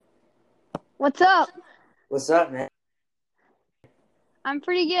What's up? What's up, man? I'm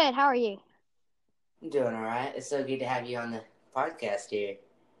pretty good. How are you? I'm doing all right. It's so good to have you on the podcast here.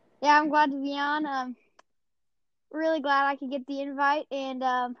 Yeah, I'm glad to be on. Really glad I could get the invite, and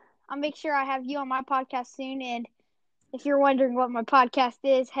I'll make sure I have you on my podcast soon. And if you're wondering what my podcast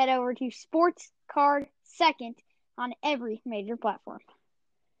is, head over to Sports Card Second on every major platform.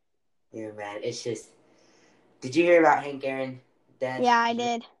 Yeah, man. It's just, did you hear about Hank Aaron death? Yeah, I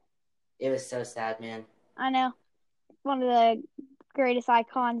did. It was so sad, man. I know. One of the greatest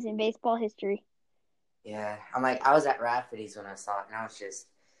icons in baseball history. Yeah, I was at Rafferty's when I saw it, and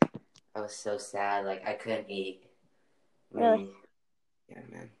I was so sad. Like, I couldn't eat. Really? Yeah,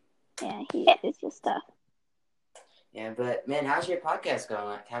 man. Yeah, it's just tough. Yeah, but man, how's your podcast going?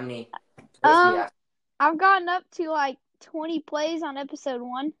 Like, how many plays do you have? I've gotten up to like 20 plays on episode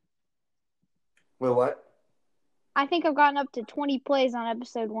 1. Well, what? I think I've gotten up to 20 plays on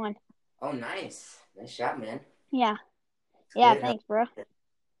episode 1. Oh, nice. Nice job, man. Yeah. It's Yeah, good, thanks, bro.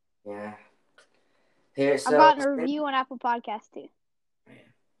 Yeah. Here, I've gotten a review on Apple Podcasts, too.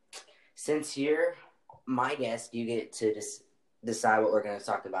 Since you're my guest, you get to decide what we're going to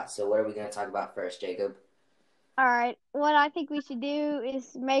talk about. So what are we going to talk about first, Jacob? All right. What I think we should do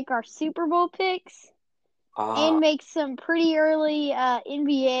is make our Super Bowl picks and make some pretty early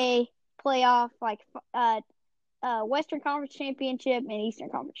NBA playoff, like Western Conference Championship and Eastern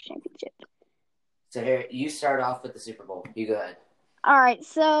Conference Championship. So here, you start off with the Super Bowl. You go ahead. All right.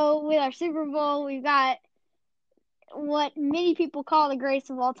 So with our Super Bowl, we've got what many people call the greatest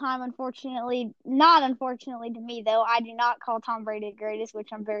of all time. Unfortunately, not unfortunately to me though, I do not call Tom Brady the greatest, which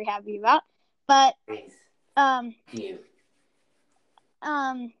I'm very happy about. But you.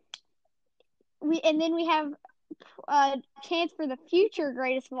 We have a chance for the future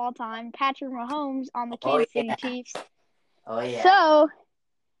greatest of all time, Patrick Mahomes on the Kansas City Chiefs. Oh yeah. So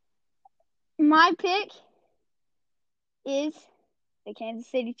my pick is the Kansas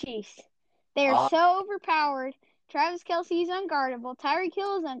City Chiefs. They are so overpowered. Travis Kelce is unguardable. Tyreek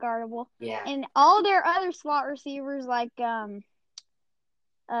Hill is unguardable. Yeah. And all their other slot receivers, like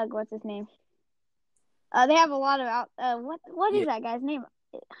what's his name? They have a lot of what is that guy's name?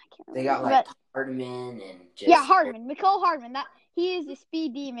 I can't remember. They got like Hardman and Hardman, Mecole Hardman. That he is a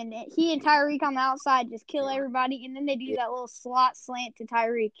speed demon. He and Tyreek on the outside just kill everybody, and then they do that little slot slant to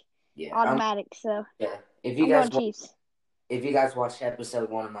Tyreek, automatic. So if you guys watched episode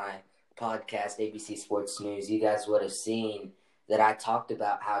 1 of my podcast, ABC Sports News, you guys would have seen that I talked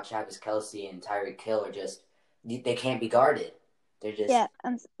about how Travis Kelce and Tyreek Hill are just they can't be guarded. They're just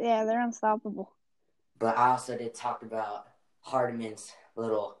they're unstoppable. But I also did talk about Hardman's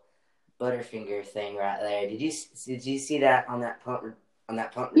little Butterfinger thing right there. Did you see that on that punt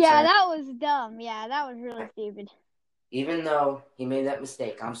return? Yeah, that was dumb. Yeah, that was really stupid. Even though he made that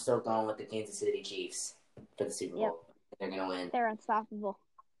mistake, I'm still going with the Kansas City Chiefs for the Super Bowl. Yep. They're gonna win. They're unstoppable.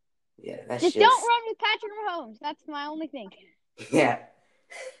 Yeah, that's just don't run with Patrick Mahomes. That's my only thing. Yeah.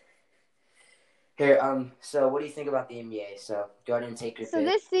 Here, so what do you think about the NBA? So go ahead and take your pick. So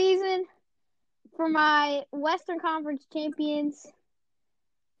this season, for my Western Conference champions,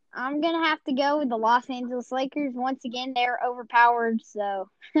 I'm going to have to go with the Los Angeles Lakers. Once again, they're overpowered. So,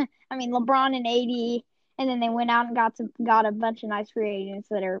 I mean, LeBron and AD, and then they went out and got a bunch of nice free agents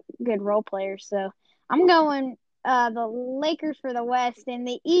that are good role players. So, I'm going the Lakers for the West. In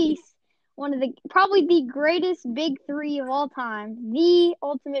the East, probably the greatest big three of all time, the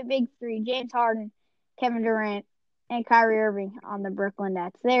ultimate big three, James Harden, Kevin Durant, and Kyrie Irving on the Brooklyn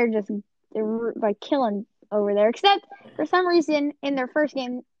Nets. They're like killing over there. Except for some reason in their first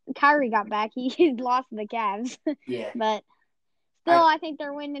game, Kyrie got back. He lost to the Cavs. Yeah. But still, I think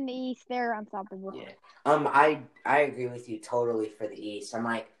they're winning the East. They're unstoppable. Yeah. I agree with you totally for the East. I'm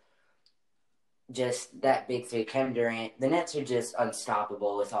like, just that big three, Kevin Durant. The Nets are just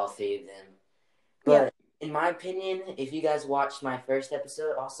unstoppable with all three of them. But in my opinion, if you guys watched my first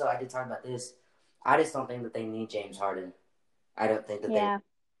episode, also I did talk about this. I just don't think that they need James Harden. I don't think that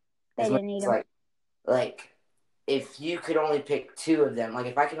they didn't need him. Like, if you could only pick two of them, like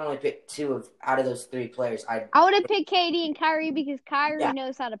if I could only pick two out of those three players, I would have picked KD and Kyrie because Kyrie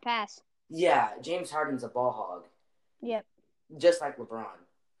knows how to pass. Yeah, James Harden's a ball hog. Yep. Just like LeBron.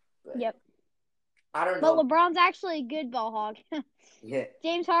 Yep. I don't know. But LeBron's actually a good ball hog. Yeah.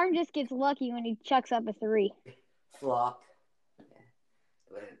 James Harden just gets lucky when he chucks up a three. Flop.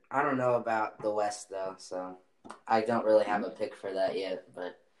 But I don't know about the West, though, so I don't really have a pick for that yet.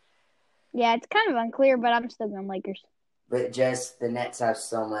 But yeah, it's kind of unclear, but I'm still going Lakers. But just the Nets have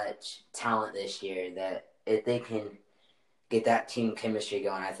so much talent this year that if they can get that team chemistry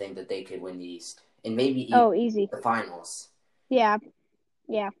going, I think that they could win the East. And maybe easy. The finals. Yeah.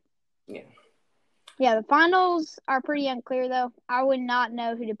 Yeah. Yeah, the finals are pretty unclear though. I would not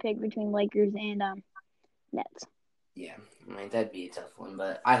know who to pick between Lakers and Nets. Yeah, I mean that'd be a tough one,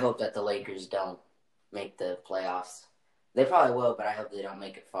 but I hope that the Lakers don't make the playoffs. They probably will, but I hope they don't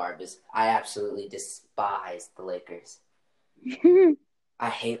make it far because I absolutely despise the Lakers. I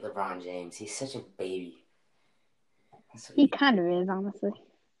hate LeBron James. He's such a baby. He kind of is, honestly.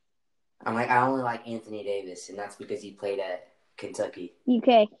 I'm like, I only like Anthony Davis, and that's because he played at Kentucky.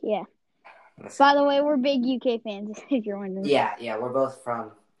 UK, yeah. By the way, we're big UK fans, if you're wondering. Yeah, we're both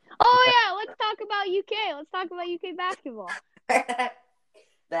from. Oh yeah, let's talk about UK. Let's talk about UK basketball.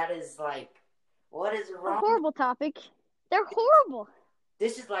 That is like, what is wrong? A horrible topic. They're horrible.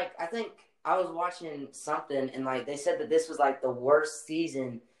 This is like, I think I was watching something, and like they said that this was like the worst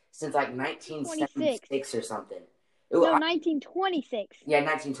season since like 1976 or something. No, 1926. Yeah,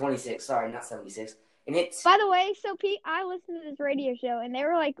 1926. Sorry, not 76. And it's. By the way, so Pete, I listened to this radio show, and they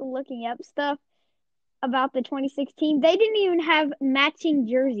were like looking up stuff about the 2016. They didn't even have matching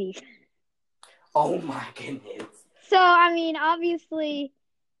jerseys. Oh my goodness. So I mean, obviously,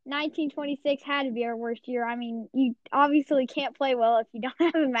 1926 had to be our worst year. I mean, you obviously can't play well if you don't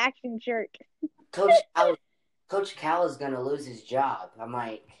have a matching shirt. Coach Cal is gonna lose his job. I'm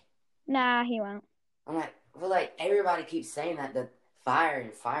like. Nah, he won't. I'm like, well, like everybody keeps saying that fire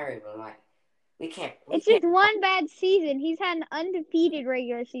him. I'm like, we can't. It's just one bad season. He's had an undefeated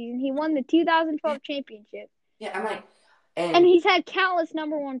regular season. He won the 2012 championship. Yeah, I'm like, and he's had countless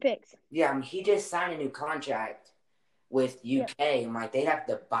number one picks. Yeah, I mean, he just signed a new contract with UK. Yep. I'm like, they'd have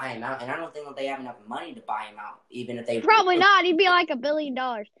to buy him out, and I don't think that they have enough money to buy him out, even if they probably not. He'd be like $1 billion.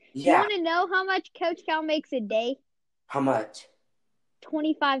 Yeah. You want to know how much Coach Cal makes a day? How much?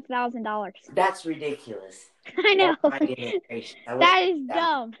 $25,000. That's ridiculous. I know. Oh, my goodness gracious. That is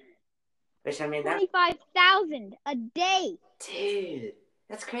dumb. Which, I mean, $25,000 a day. Dude,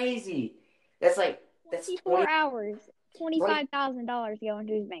 that's crazy. That's like 24 hours. $25,000 going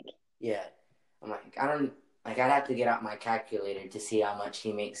to his bank. Yeah, I'm like, I'd have to get out my calculator to see how much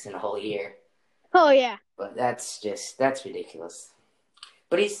he makes in a whole year. Oh yeah. But that's ridiculous.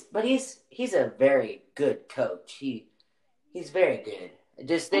 But he's a very good coach. He's very good.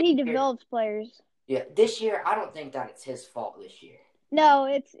 And he develops players. Yeah, this year I don't think that it's his fault this year. No,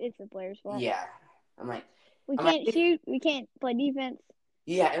 it's the players' fault. Yeah, I'm like we can't shoot, we can't play defense.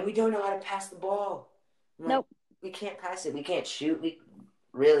 Yeah, and we don't know how to pass the ball. Nope. We can't pass it. We can't shoot. We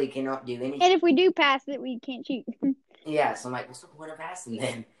really cannot do anything. And if we do pass it, we can't shoot. Yeah, so I'm like, what's the point of passing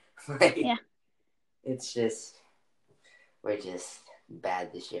then? Yeah. It's just we're just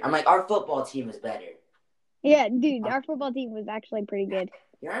bad this year. I'm like, our football team is better. Yeah, dude, our football team was actually pretty good.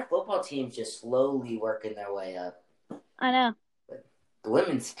 Yeah, our football team's just slowly working their way up. I know. But the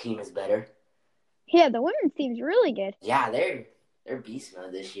women's team is better. Yeah, the women's team's really good. Yeah, they're beast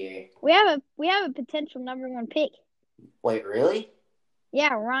mode this year. We have a potential number one pick. Wait, really?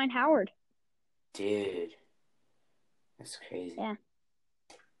 Yeah, Ryan Howard. Dude, that's crazy. Yeah.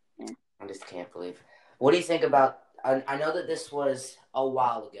 I just can't believe. What do you think about? I know that this was a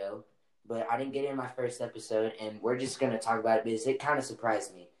while ago, but I didn't get in my first episode, and we're just going to talk about it because it kind of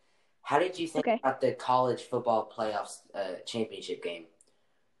surprised me. How did you think about the college football playoffs championship game?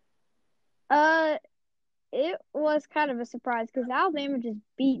 It was kind of a surprise because Alabama just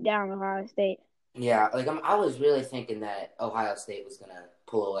beat down Ohio State. Yeah, like I was really thinking that Ohio State was going to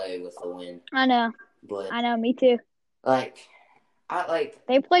pull away with the win. I know. But I know, me too. They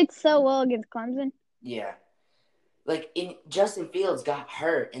played so well against Clemson. Yeah. Justin Fields got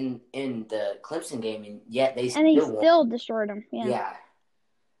hurt in the Clemson game, and yet they still destroyed him. Yeah.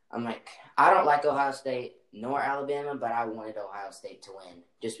 I'm like, I don't like Ohio State nor Alabama, but I wanted Ohio State to win.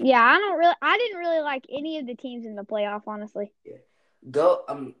 I didn't really like any of the teams in the playoff, honestly. Yeah.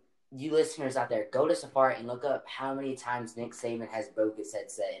 You listeners out there, go to Safari and look up how many times Nick Saban has broke his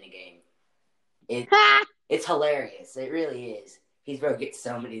headset in a game. It's hilarious. It really is. He's broke it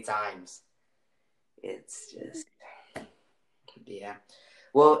so many times. It's just, yeah.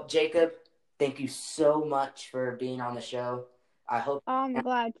 Well, Jacob, thank you so much for being on the show. I'm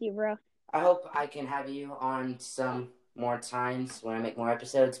glad to, bro. I hope I can have you on some more times when I make more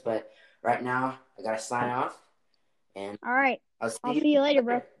episodes, but right now I gotta sign off. And all right, I'll see you later,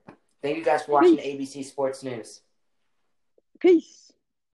 bro. Thank you guys for watching ABC Sports News. Peace.